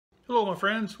Hello my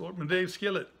friends, welcome to Dave's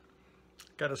Skillet.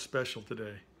 Got a special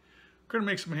today. We're going to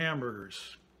make some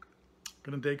hamburgers.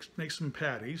 Going to make some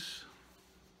patties,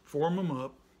 form them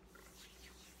up,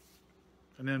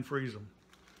 and then freeze them.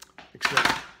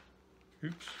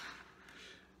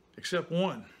 Except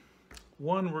one.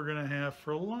 One we're going to have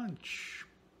for lunch.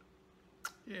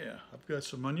 Yeah, I've got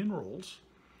some onion rolls,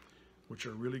 which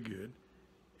are really good,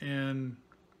 and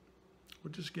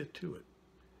we'll just get to it.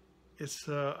 It's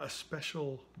a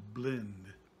special blend.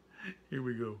 Here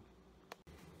we go.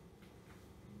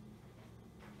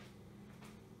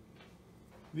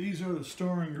 These are the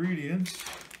store ingredients.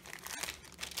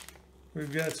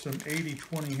 We've got some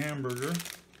 80-20 hamburger.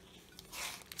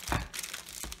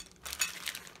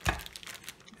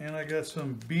 And I got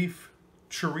some beef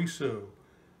chorizo,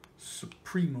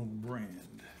 Supremo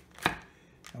brand.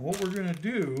 And what we're gonna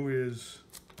do is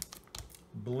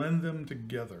blend them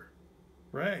together,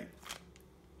 right?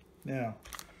 Now,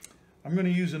 I'm going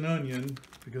to use an onion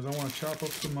because I want to chop up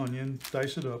some onion,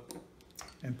 dice it up,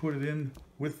 and put it in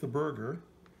with the burger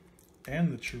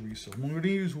and the chorizo. I'm going to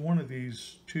use one of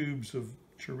these tubes of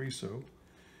chorizo,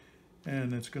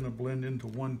 and it's going to blend into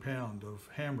 1 pound of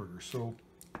hamburger. So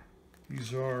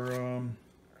these are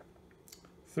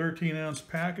 13-ounce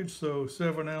package, so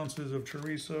 7 ounces of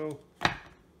chorizo,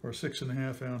 or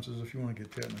 6.5 ounces if you want to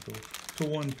get technical, to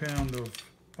 1 pound of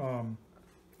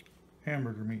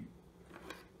hamburger meat.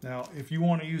 Now, if you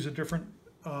want to use a different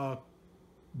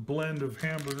blend of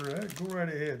hamburger, go right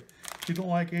ahead. If you don't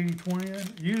like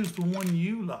 80-20, use the one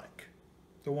you like.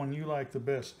 The one you like the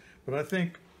best. But I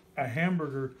think a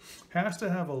hamburger has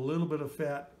to have a little bit of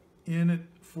fat in it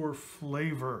for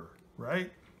flavor,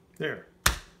 right? There.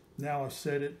 Now I've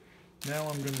said it. Now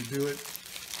I'm going to do it.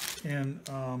 And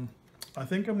I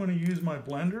think I'm going to use my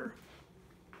blender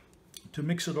to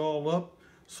mix it all up,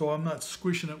 so I'm not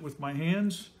squishing it with my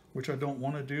hands, which I don't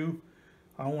want to do.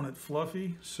 I want it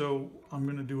fluffy, so I'm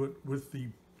going to do it with the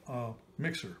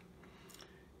mixer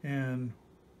and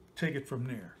take it from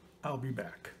there. I'll be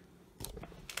back.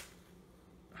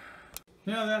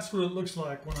 Now that's what it looks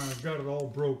like when I've got it all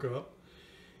broke up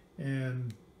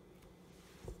and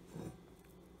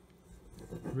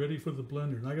ready for the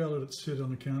blender. And I got to let it sit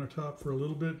on the countertop for a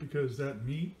little bit because that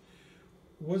meat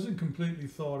wasn't completely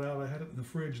thawed out. I had it in the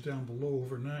fridge down below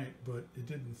overnight, but it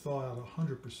didn't thaw out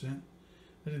 100%.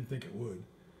 I didn't think it would.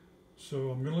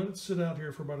 So I'm going to let it sit out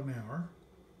here for about an hour,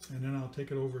 and then I'll take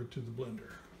it over to the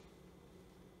blender.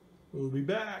 We'll be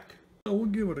back. So we'll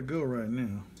give it a go right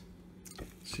now.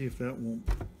 See if that won't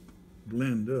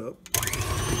blend up.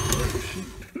 Oh,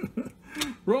 shoot.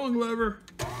 Wrong lever.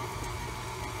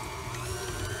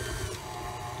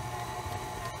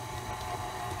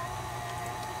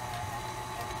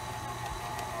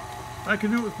 I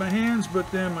can do it with my hands,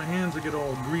 but then my hands will get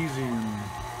all greasy and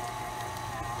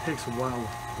it takes a while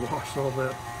to wash all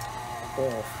that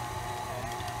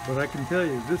off. But I can tell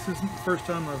you, this isn't the first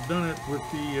time I've done it with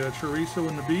the chorizo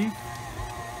and the beef.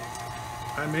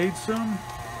 I made some.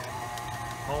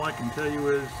 All I can tell you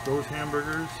is those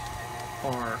hamburgers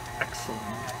are excellent.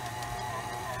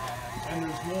 And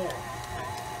there's more.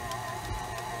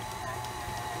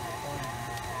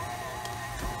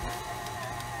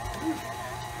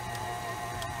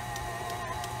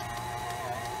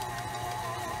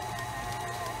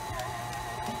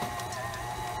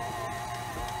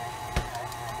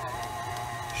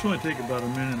 Should only take about a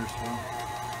minute or so.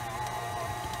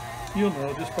 You'll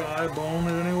know just by eyeballing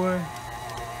it anyway.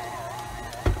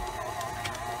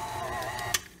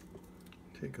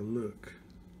 Take a look.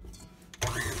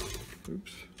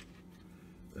 Oops.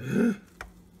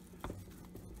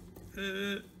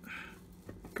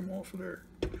 Come off of there.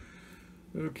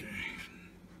 Okay.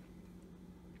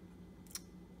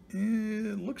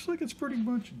 It looks like it's pretty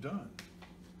much done.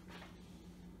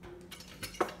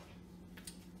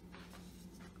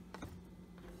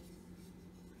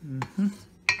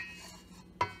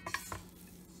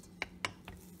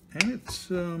 And it's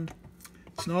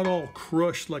not all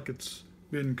crushed like it's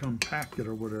been compacted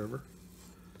or whatever.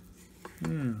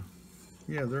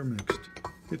 Yeah, they're mixed.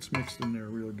 It's mixed in there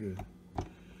real good.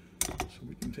 So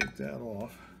we can take that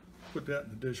off, put that in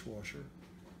the dishwasher.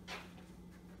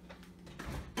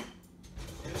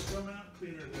 It's come out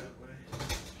cleaner that way.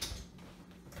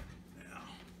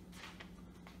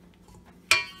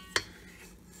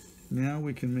 Now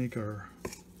we can make our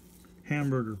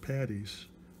hamburger patties.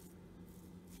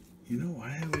 You know, I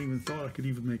haven't even thought I could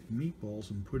even make meatballs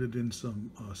and put it in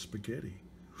some spaghetti.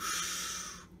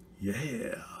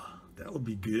 Yeah, that would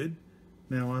be good.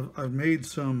 Now I've made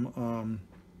some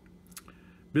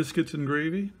biscuits and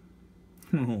gravy.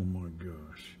 Oh my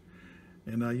gosh.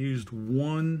 And I used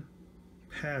one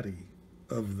patty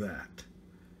of that.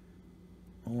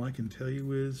 All I can tell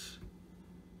you is,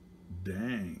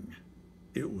 dang,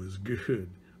 it was good.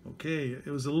 Okay, it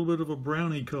was a little bit of a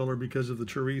brownie color because of the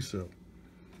chorizo.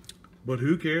 But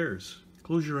who cares?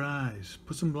 Close your eyes,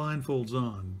 put some blindfolds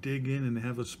on, dig in and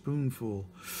have a spoonful.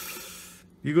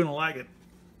 You're gonna like it.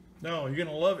 No, you're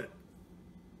gonna love it.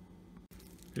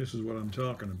 This is what I'm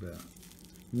talking about.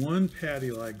 One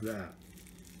patty like that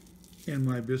and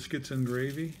my biscuits and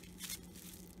gravy.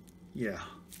 Yeah.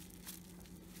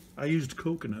 I used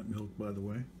coconut milk, by the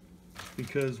way,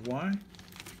 because why?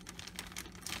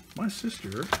 My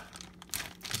sister is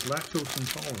lactose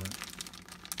intolerant.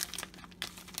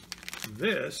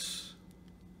 This,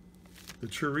 the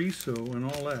chorizo and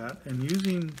all that, and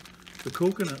using the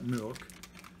coconut milk,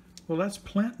 well, that's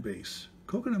plant-based.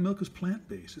 Coconut milk is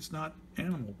plant-based. It's not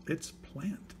animal, it's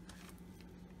plant.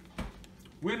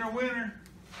 Winner, winner.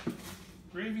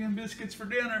 Gravy and biscuits for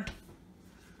dinner.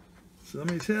 So let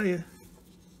me tell you,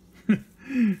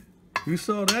 who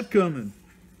saw that coming?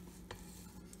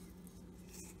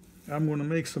 I'm going to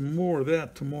make some more of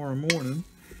that tomorrow morning.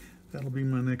 That'll be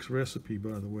my next recipe,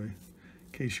 by the way, in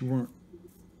case you weren't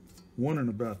wondering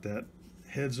about that.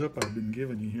 Heads up, I've been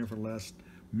giving you here for the last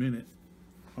minute.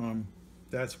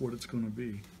 That's what it's going to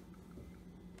be.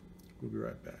 We'll be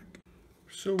right back.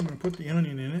 So we're going to put the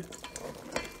onion in it.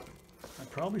 I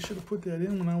probably should have put that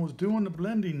in when I was doing the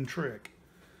blending trick.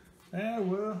 Ah,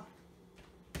 well,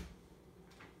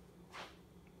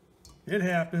 it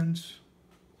happens.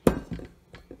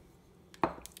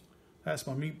 That's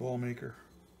my meatball maker.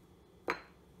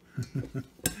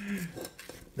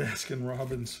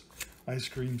 Baskin-Robbins ice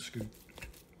cream scoop.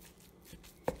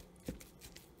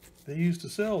 They used to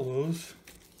sell those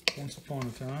once upon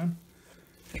a time.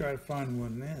 Try to find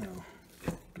one now.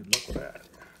 Good luck with that.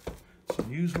 So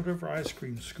use whatever ice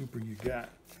cream scooper you got.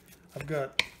 I've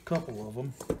got a couple of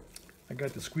them. I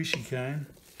got the squishy kind.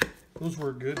 Those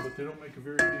work good, but they don't make a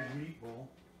very big meatball.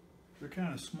 They're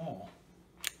kind of small.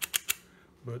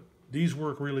 But these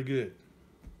work really good.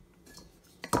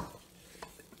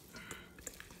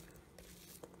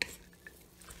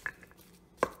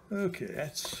 Okay,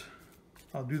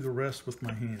 I'll do the rest with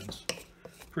my hands,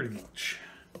 pretty much.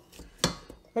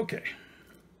 Okay,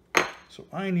 so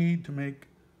I need to make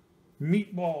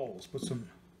meatballs. Put some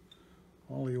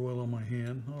olive oil on my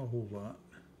hand, not a whole lot.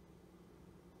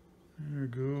 There we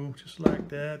go, just like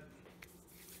that.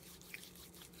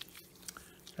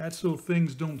 That's so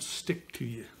things don't stick to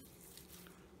you,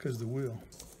 because they will.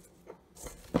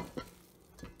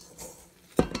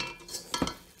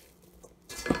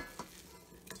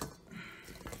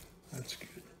 That's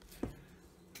good.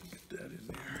 Get that in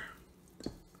there.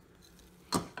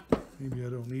 Maybe I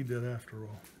don't need that after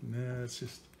all. Nah, it's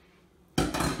just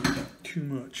too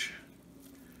much.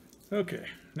 Okay,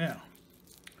 now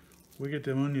we get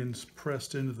them onions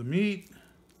pressed into the meat.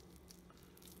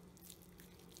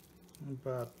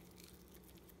 About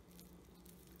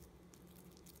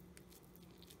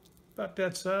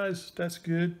that size. That's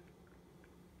good.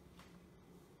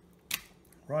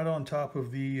 Right on top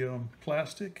of the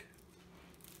plastic.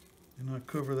 And I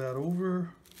cover that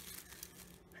over.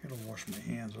 I gotta wash my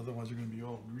hands, otherwise they're gonna be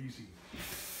all greasy.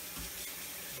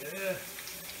 Yeah,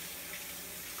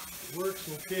 it works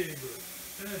okay, but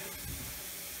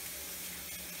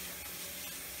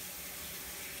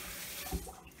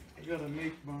I gotta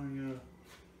make my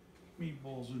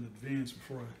meatballs in advance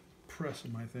before I press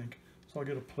them, I think. So I'll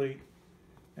get a plate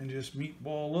and just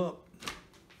meatball up.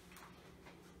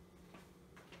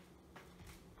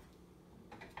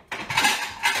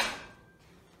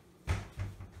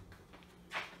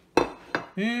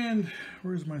 And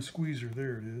where's my squeezer?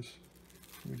 There it is.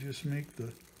 We just make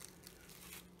the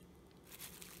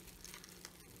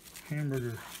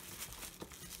hamburger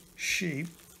shape.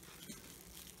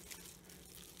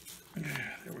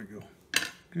 There we go.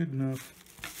 Good enough.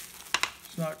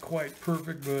 It's not quite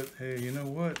perfect, but hey, you know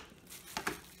what?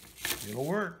 It'll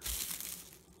work.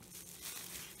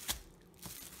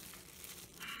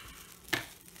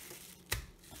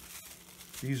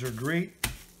 These are great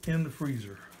in the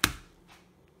freezer.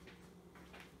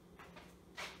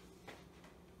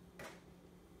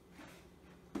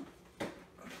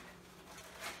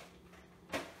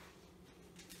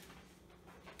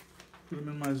 Put them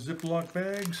in my Ziploc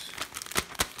bags.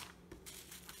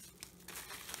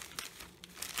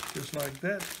 Just like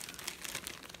that.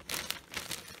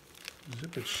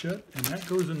 Zip it shut, and that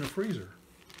goes in the freezer.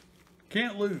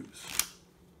 Can't lose.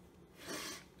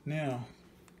 Now,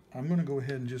 I'm going to go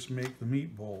ahead and just make the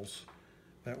meatballs.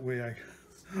 That way I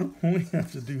only have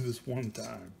to do this one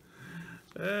time.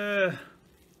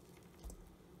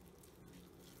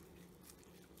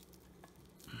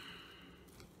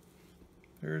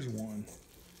 There's one.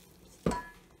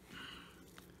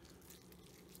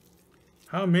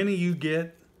 How many you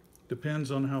get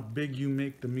depends on how big you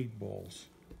make the meatballs.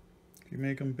 If you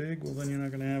make them big, well then you're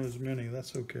not going to have as many.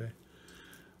 That's okay.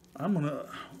 I'm going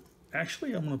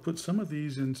to put some of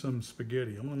these in some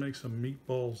spaghetti. I'm going to make some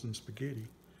meatballs and spaghetti.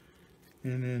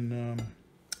 And then,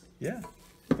 yeah,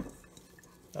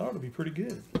 that ought to be pretty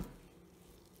good.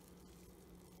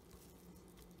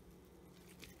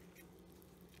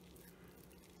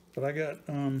 But I got,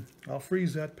 I'll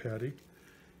freeze that patty.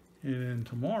 And then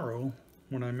tomorrow,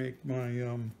 when I make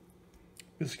my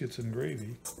biscuits and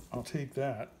gravy, I'll take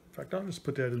that. In fact, I'll just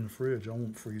put that in the fridge. I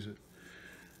won't freeze it.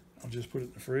 I'll just put it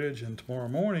in the fridge, and tomorrow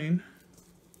morning,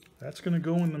 that's going to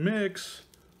go in the mix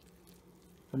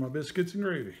for my biscuits and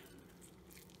gravy.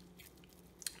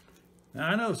 Now,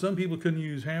 I know some people couldn't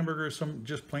use hamburger, some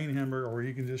just plain hamburger, or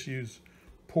you can just use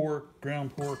pork,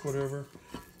 ground pork, whatever.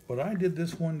 But I did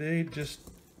this one day just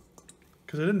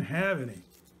because I didn't have any.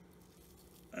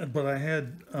 But I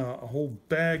had a whole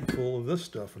bag full of this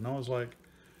stuff, and I was like,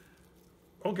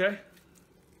 okay,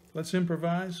 let's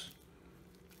improvise.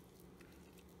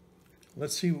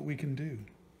 Let's see what we can do.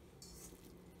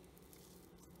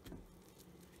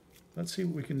 Let's see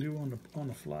what we can do on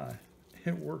the fly.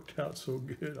 It worked out so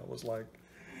good. I was like,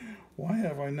 why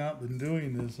have I not been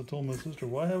doing this? I told my sister,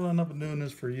 why have I not been doing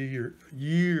this for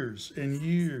years and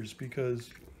years? Because,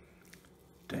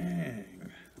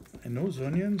 dang. And those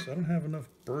onions, I don't have enough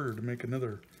burger to make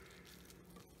another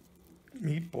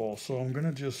meatball. So I'm going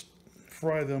to just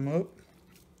fry them up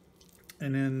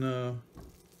and then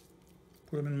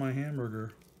put them in my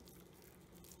hamburger.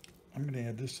 I'm going to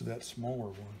add this to that smaller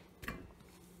one.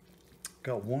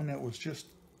 Got one that was just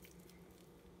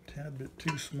a tad bit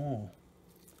too small.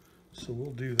 So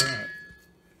we'll do that.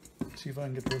 See if I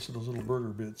can get the rest of those little burger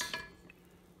bits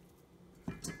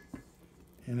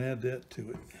and add that to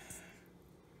it.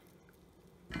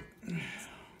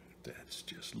 That's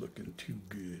just looking too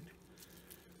good.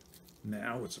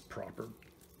 Now it's a proper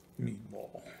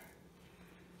meatball.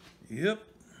 Yep.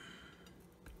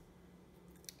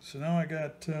 So now I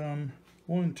got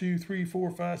 1, 2, 3,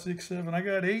 4, 5, 6, 7. I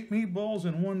got 8 meatballs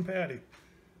and 1 patty.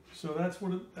 So that's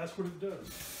what it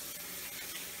does.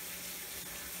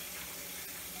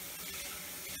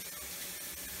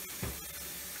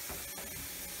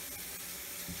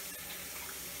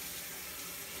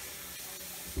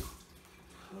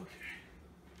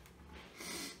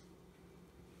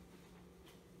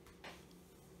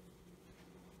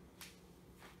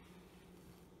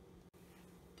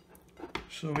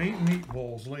 So 8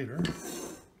 meatballs later.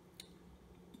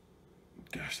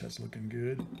 Gosh, that's looking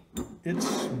good. It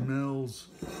smells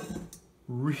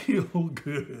real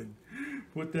good.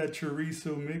 Put that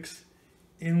chorizo mix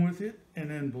in with it and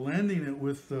then blending it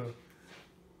with the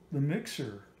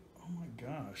mixer. Oh my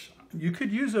gosh. You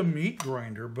could use a meat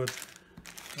grinder, but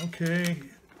okay,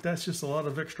 that's just a lot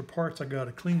of extra parts I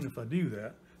gotta clean if I do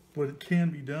that. But it can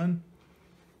be done.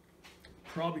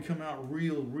 Probably come out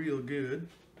real good.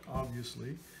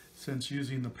 Obviously, since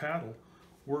using the paddle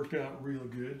worked out real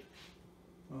good.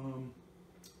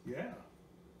 Yeah,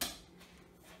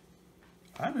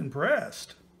 I'm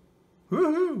impressed.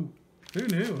 Woohoo! Who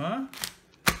knew, huh?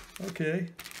 Okay,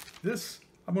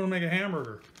 I'm gonna make a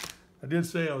hamburger. I did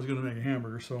say I was gonna make a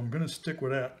hamburger, so I'm gonna stick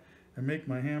with that and make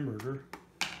my hamburger.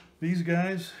 These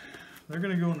guys, they're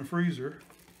gonna go in the freezer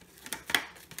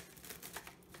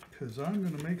because I'm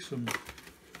gonna make some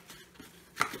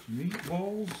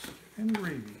meatballs and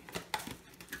gravy.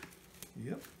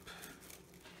 Yep.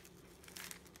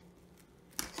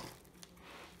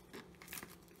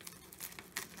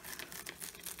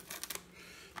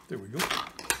 There we go.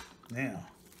 Now,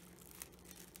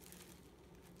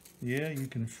 yeah, you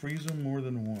can freeze them more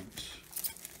than once.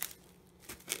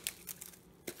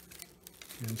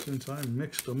 And since I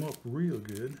mixed them up real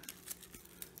good,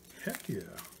 heck yeah.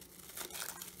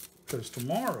 Because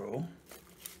tomorrow,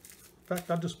 in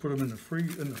fact, I'll just put them in the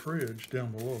fridge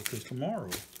down below, because tomorrow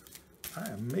I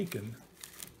am making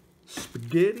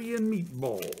spaghetti and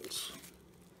meatballs.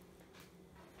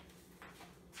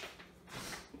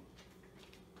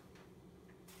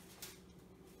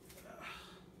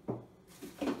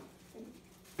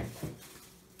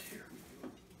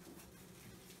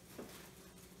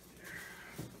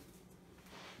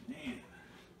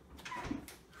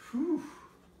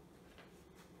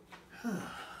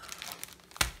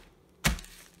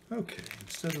 Okay,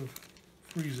 instead of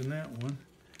freezing that one,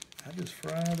 I just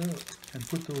fry it up and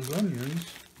put those onions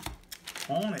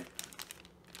on it.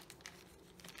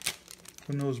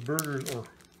 When those burgers or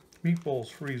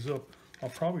meatballs freeze up, I'll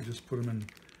probably just put them in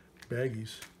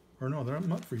baggies. Or no, I'm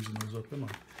not freezing those up, am I?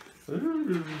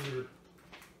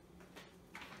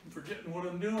 forgetting what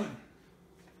I'm doing.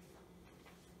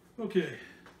 Okay.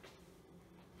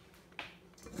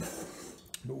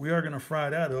 But we are going to fry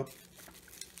that up.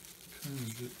 I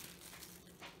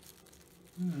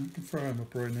can fry them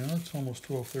up right now. It's almost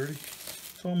 12:30.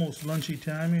 It's almost lunchy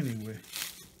time anyway.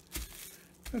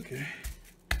 Okay.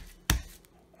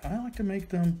 I like to make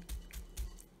them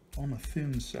on the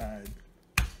thin side.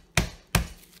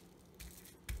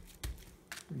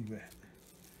 Look at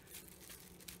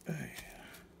that.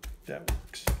 That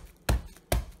works.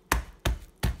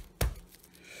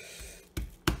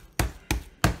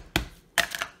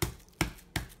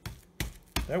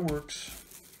 That works.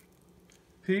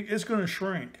 See, it's going to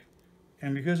shrink.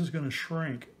 And because it's going to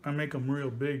shrink, I make them real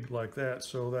big like that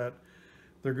so that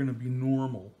they're going to be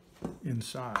normal in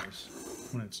size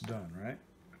when it's done, right?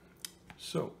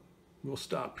 So, we'll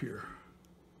stop here.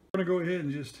 I'm going to go ahead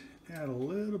and just add a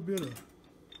little bit of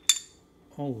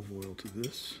olive oil to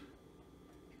this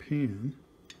pan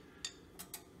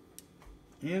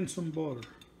and some butter,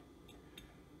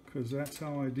 because that's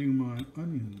how I do my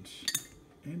onions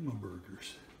and my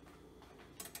burgers.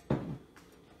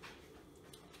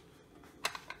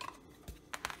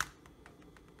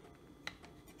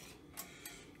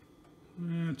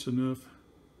 That's enough.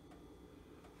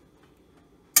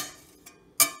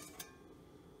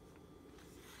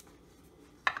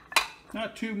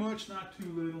 Not too much, not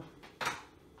too little.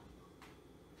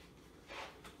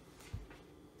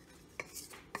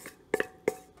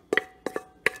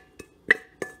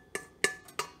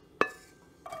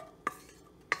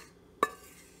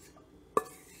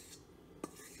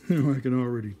 I can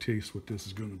already taste what this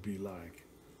is going to be like.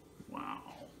 Wow.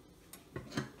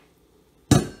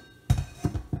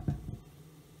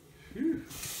 Phew.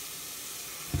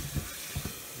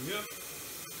 Yep.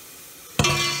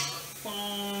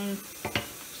 Bong.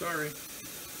 Sorry.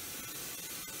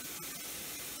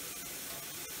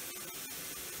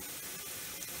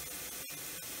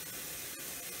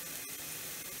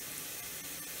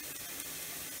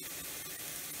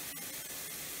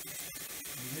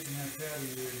 Getting that patty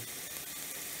ready.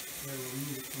 Gotta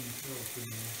remove it from the shelf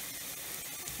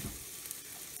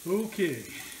anymore. Okay,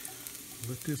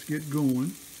 let this get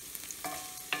going.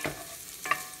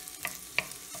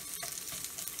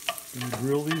 Gonna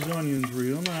grill these onions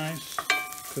real nice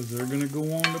because they're gonna go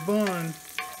on the bun.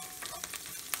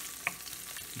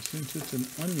 And since it's an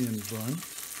onion bun,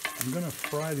 I'm gonna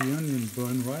fry the onion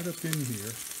bun right up in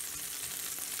here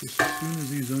just as soon as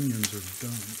these onions are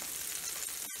done.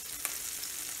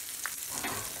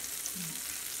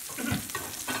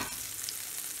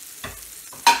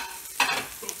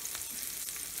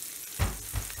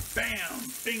 Bam!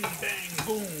 Bing, bang,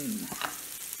 boom!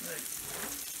 Right.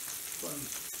 Fun.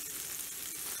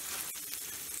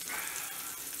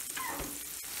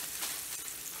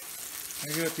 I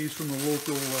got these from the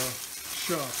local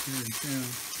shop here in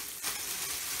town.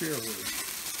 Fairway.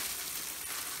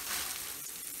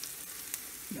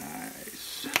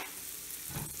 Nice.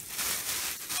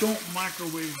 Don't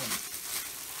microwave them.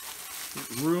 It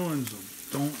ruins them.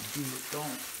 Don't do it.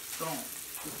 Don't.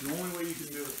 It's the only way you can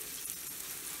do it.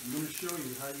 I'm going to show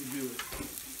you how you do it,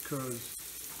 because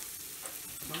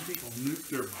some people nuke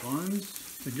their buns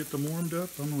to get them warmed up.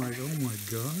 I'm like, oh my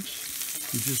gosh,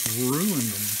 you just ruined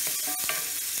them.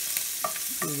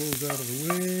 Pull those out of the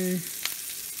way.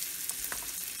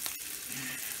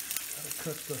 Gotta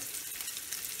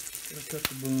cut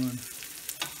the bun.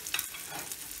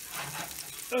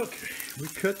 Okay, we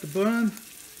cut the bun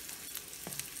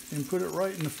and put it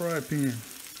right in the fry pan.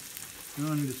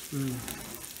 Now I need a spoon.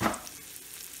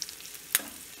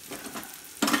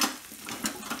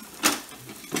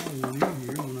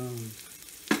 Here when I was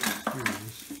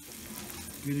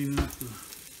getting up the,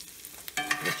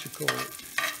 what you call it.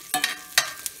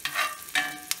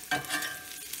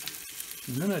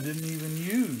 And then I didn't even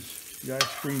use the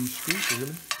ice cream scoop,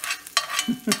 really.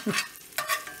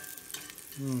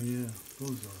 Oh yeah,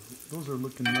 those are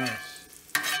looking nice.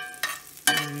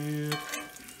 Yep.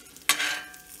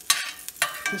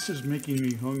 This is making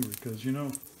me hungry because, you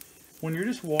know, when you're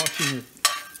just watching it,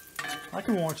 I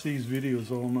can watch these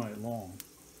videos all night long,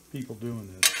 people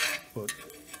doing this, but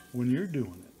when you're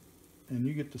doing it and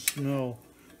you get to smell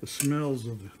the smells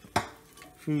of the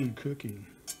food cooking,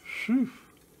 whew,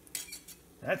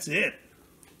 that's it.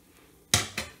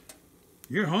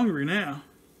 You're hungry now.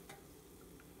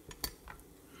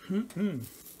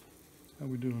 How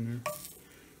we doing here?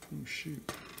 Oh shoot,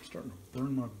 I'm starting to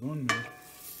burn my bun now.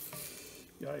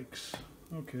 Yikes.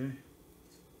 Okay.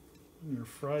 I'm gonna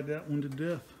fry that one to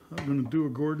death. I'm gonna do a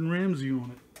Gordon Ramsay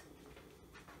on it.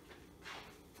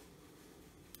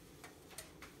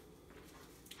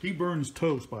 He burns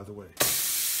toast, by the way.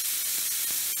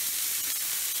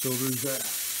 So there's that.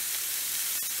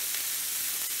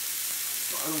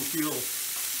 So I don't feel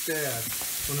bad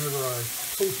whenever I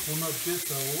post one up just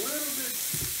a little bit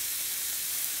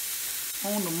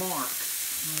on the mark.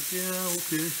 Like, yeah,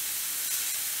 okay.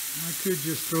 I could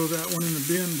just throw that one in the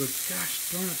bin, but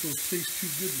gosh darn it, those taste too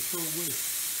good to throw away.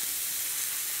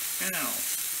 Now,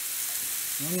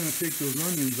 I'm going to take those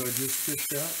onions I just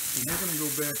fished out, and they're going to go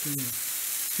back in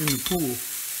the pool.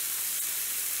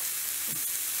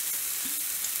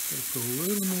 Gotta put a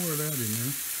little more of that in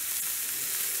there.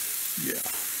 Yeah.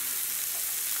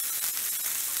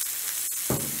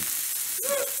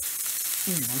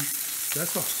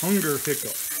 That's a hunger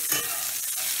hiccup.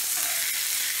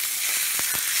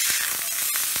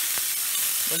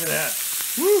 Look at that.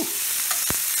 Woo!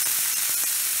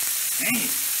 Dang.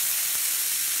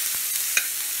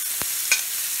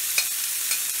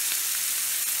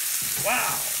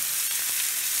 Wow.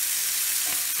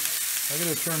 I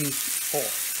gotta turn this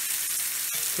off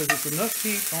because it's enough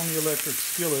heat on the electric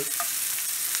skillet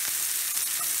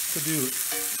to do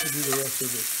the rest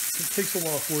of it. It takes a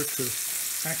while for it to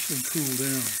actually cool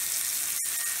down.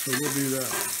 So we'll do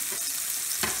that.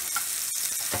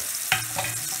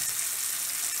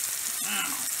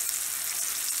 Wow.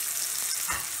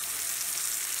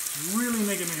 Really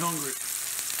making me hungry.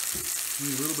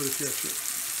 Need a little bit of ketchup.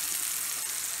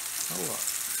 Not a lot,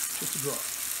 just a drop.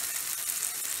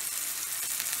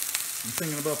 I'm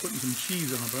thinking about putting some cheese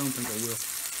on it, but I don't think I will.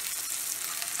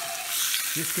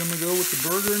 Just gonna go with the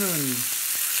burger and onions.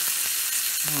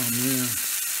 Oh man,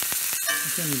 I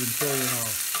can't even tell you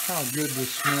how good this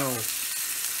smells.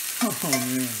 Oh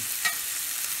man,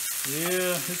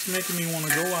 yeah, it's making me want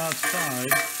to go outside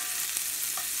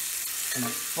and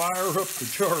fire up the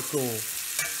charcoal.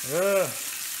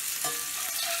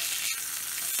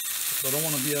 But I don't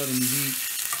want to be out in the heat.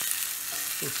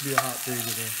 It's supposed to be a hot day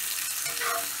today.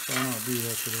 So I'll not do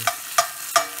that today.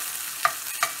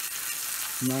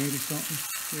 90 something?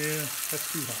 Yeah, that's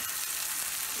too hot.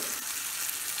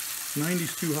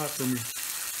 90's too hot for me.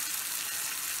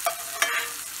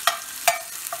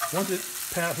 Once it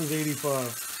passes 85,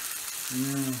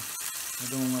 yeah, I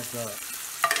don't like that.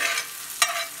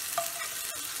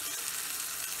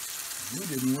 We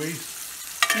didn't waste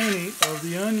any of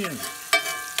the onion.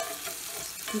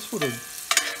 This would have,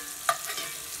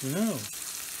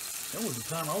 that was the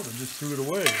time I would have just threw it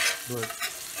away, but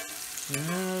yeah,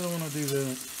 I don't want to do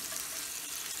that.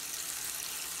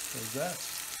 Because that's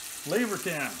Flavor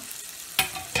Town.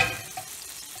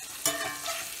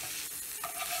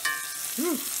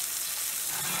 Whew.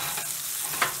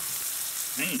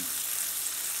 Man.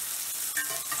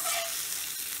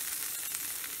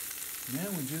 Now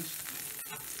we just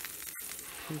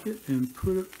take it and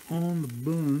put it on the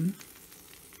bun.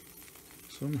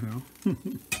 Somehow.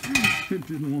 It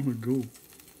didn't want to go.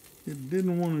 It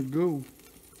didn't want to go.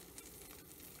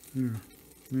 There.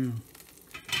 Yeah.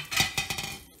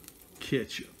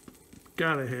 Ketchup.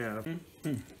 Gotta have.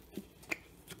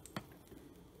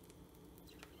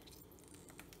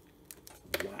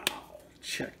 Wow.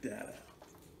 Check that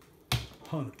out.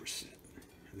 100%.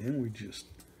 And then we just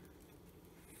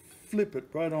flip it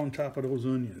right on top of those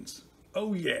onions.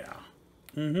 Oh yeah.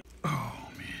 Oh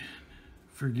man.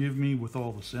 Forgive me with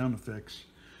all the sound effects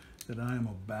that I am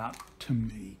about to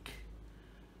make.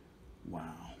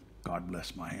 Wow. God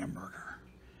bless my hamburger.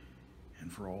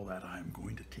 And for all that I am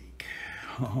going to take.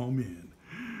 Oh man.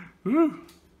 Woo.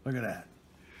 Look at that.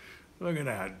 Look at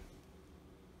that.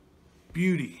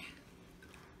 Beauty.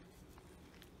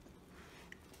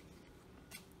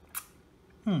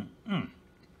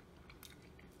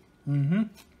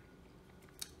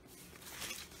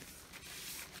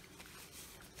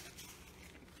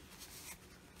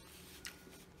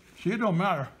 See, it don't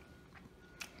matter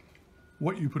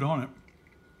what you put on it.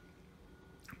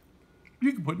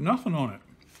 You can put nothing on it.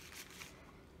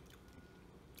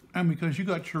 And because you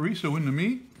got chorizo in the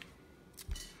meat,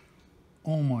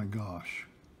 oh my gosh,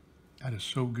 that is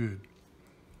so good.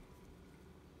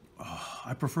 Oh,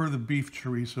 I prefer the beef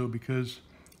chorizo because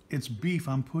it's beef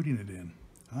I'm putting it in.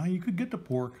 You could get the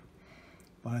pork,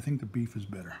 but I think the beef is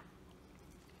better.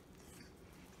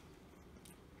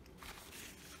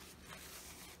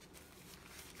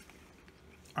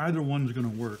 Either one's gonna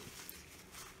work.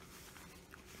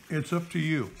 It's up to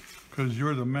you, because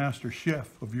you're the master chef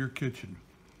of your kitchen.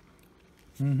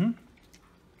 Oh man.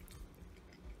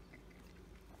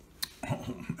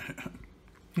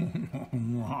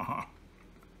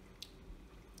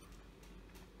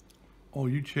 Oh,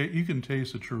 you can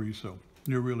taste the chorizo.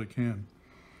 You really can.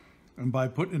 And by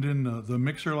putting it in the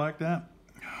mixer like that,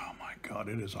 oh my God,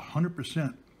 it is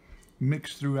 100%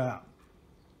 mixed throughout.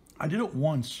 I did it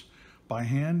once by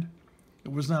hand,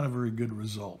 it was not a very good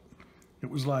result. It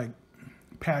was like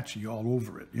patchy all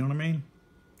over it. You know what I mean?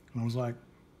 And I was like,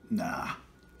 nah.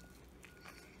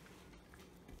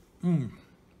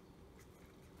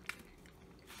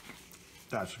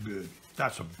 That's good.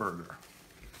 That's a burger.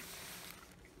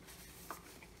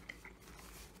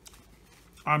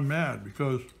 I'm mad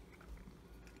because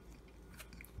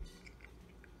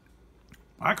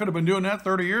I could have been doing that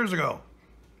 30 years ago.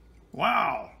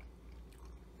 Wow.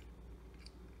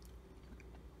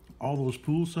 All those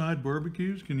poolside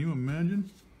barbecues, can you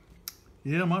imagine?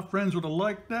 Yeah, my friends would have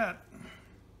liked that.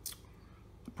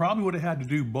 Probably would have had to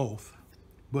do both,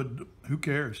 but who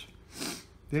cares?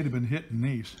 They'd have been hitting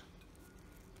these.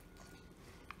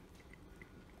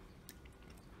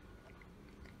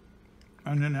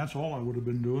 And then that's all I would have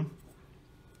been doing.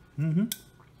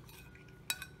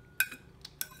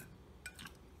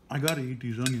 I gotta eat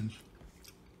these onions.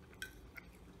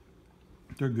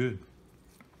 They're good.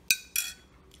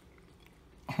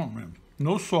 Oh man,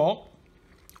 no salt.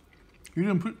 You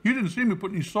didn't see me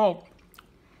put any salt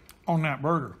on that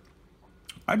burger.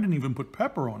 I didn't even put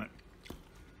pepper on it.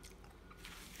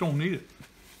 Don't need it.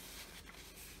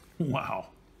 Wow.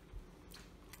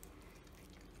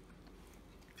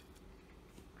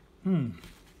 I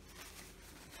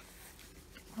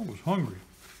was hungry.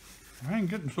 I ain't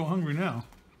getting so hungry now.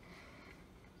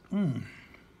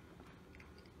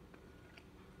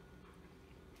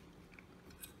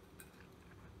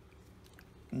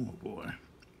 Oh boy,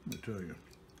 let me tell you.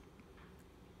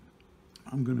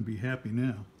 I'm gonna be happy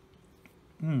now.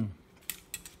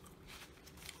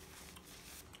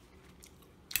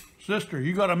 Sister,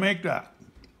 you gotta make that.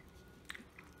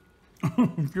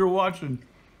 If you're watching,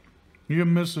 you're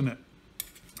missing it.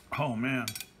 Oh man.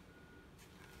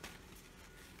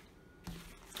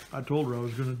 I told her I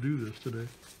was gonna do this today.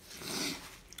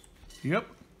 Yep.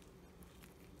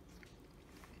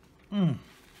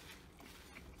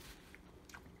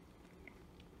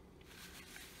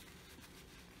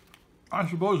 I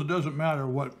suppose it doesn't matter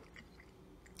what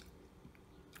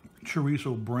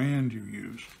chorizo brand you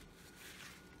use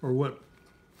or what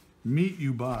meat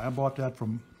you buy. I bought that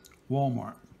from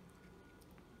Walmart.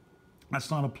 That's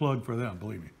not a plug for them,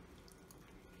 believe me.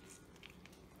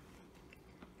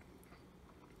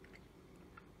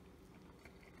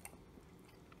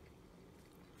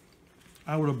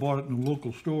 I would have bought it in the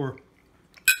local store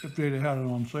if they'd have had it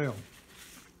on sale.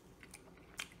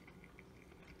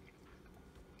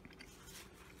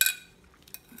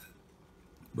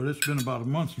 But it's been about a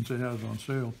month since they had it on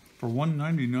sale for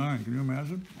 $1.99. Can you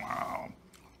imagine? Wow.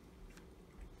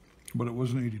 But it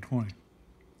wasn't 80/20.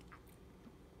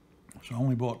 So I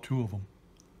only bought 2 of them.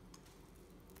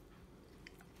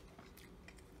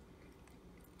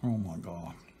 Oh my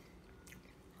God.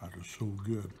 That is so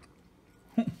good.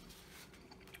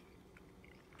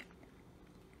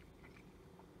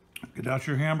 Get out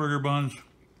your hamburger buns.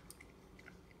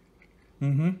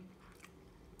 That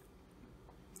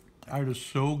is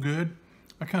so good.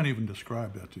 I can't even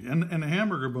describe that to you. And the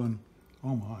hamburger bun,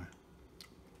 oh my.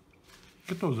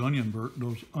 Get those onion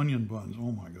buns.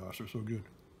 Oh my gosh, they're so good.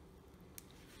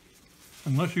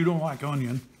 Unless you don't like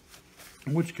onion,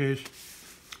 in which case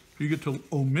you get to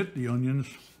omit the onions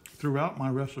throughout my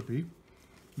recipe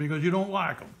because you don't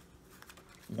like them.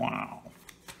 Wow.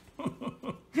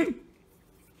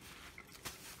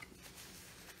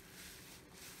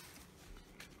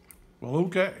 Well,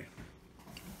 okay.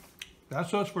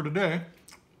 That's us for today.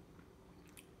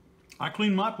 I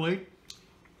cleaned my plate.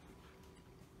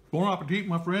 Bon appetit,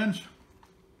 my friends.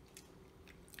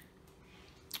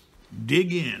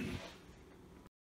 Dig in.